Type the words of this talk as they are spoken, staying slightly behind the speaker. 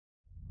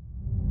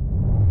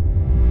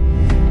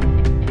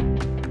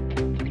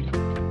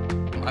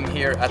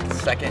here at the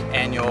second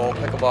annual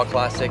Pickleball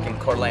Classic in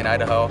Coeur,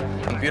 Idaho.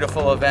 A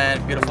beautiful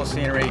event, beautiful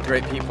scenery,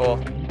 great people.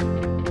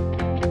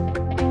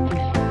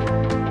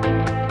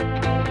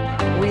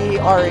 We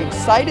are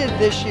excited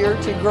this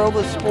year to grow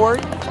the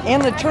sport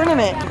and the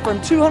tournament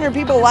from 200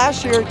 people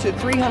last year to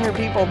 300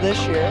 people this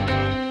year.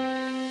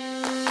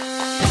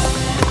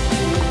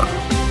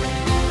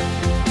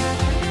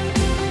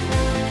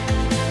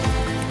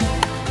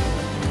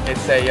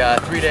 It's a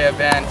three-day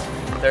event.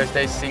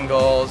 Thursday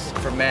singles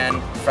for men,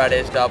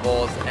 Friday's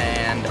doubles,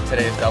 and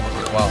today's doubles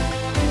as well.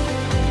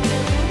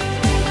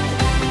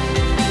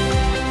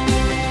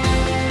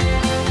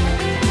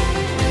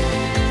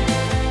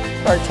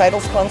 Our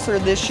title sponsor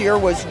this year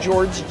was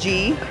George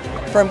G.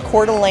 from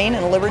Coeur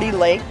and Liberty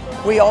Lake.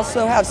 We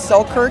also have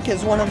Selkirk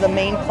as one of the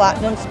main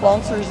platinum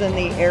sponsors in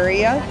the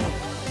area.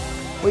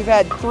 We've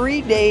had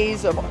 3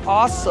 days of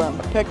awesome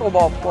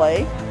pickleball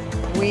play.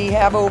 We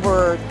have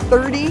over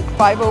 30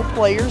 5-0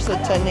 players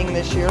attending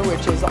this year,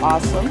 which is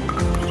awesome.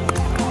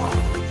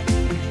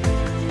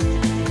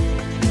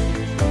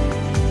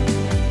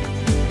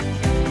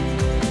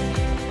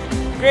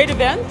 Great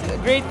event,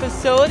 great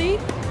facility,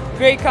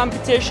 great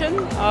competition.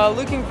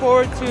 Looking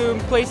forward to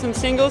play some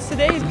singles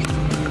today.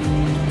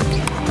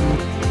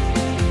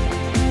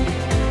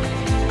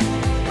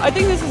 I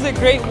think this is a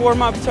great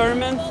warm-up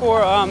tournament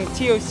for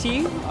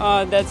TOC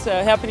that's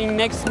happening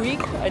next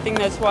week. I think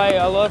that's why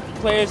a lot of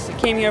players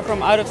came here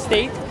from out of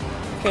state,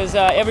 because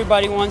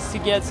everybody wants to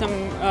get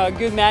some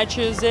good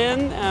matches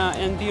in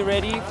and be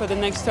ready for the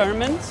next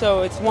tournament.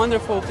 So it's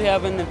wonderful to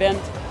have an event,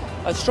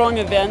 a strong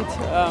event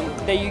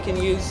that you can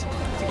use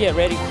to get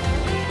ready.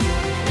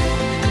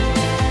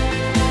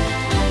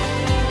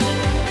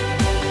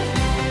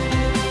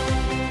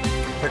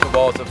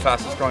 Pickleball is the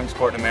fastest growing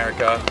sport in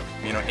America.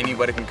 You know,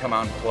 anybody can come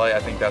out and play. I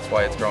think that's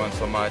why it's growing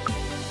so much.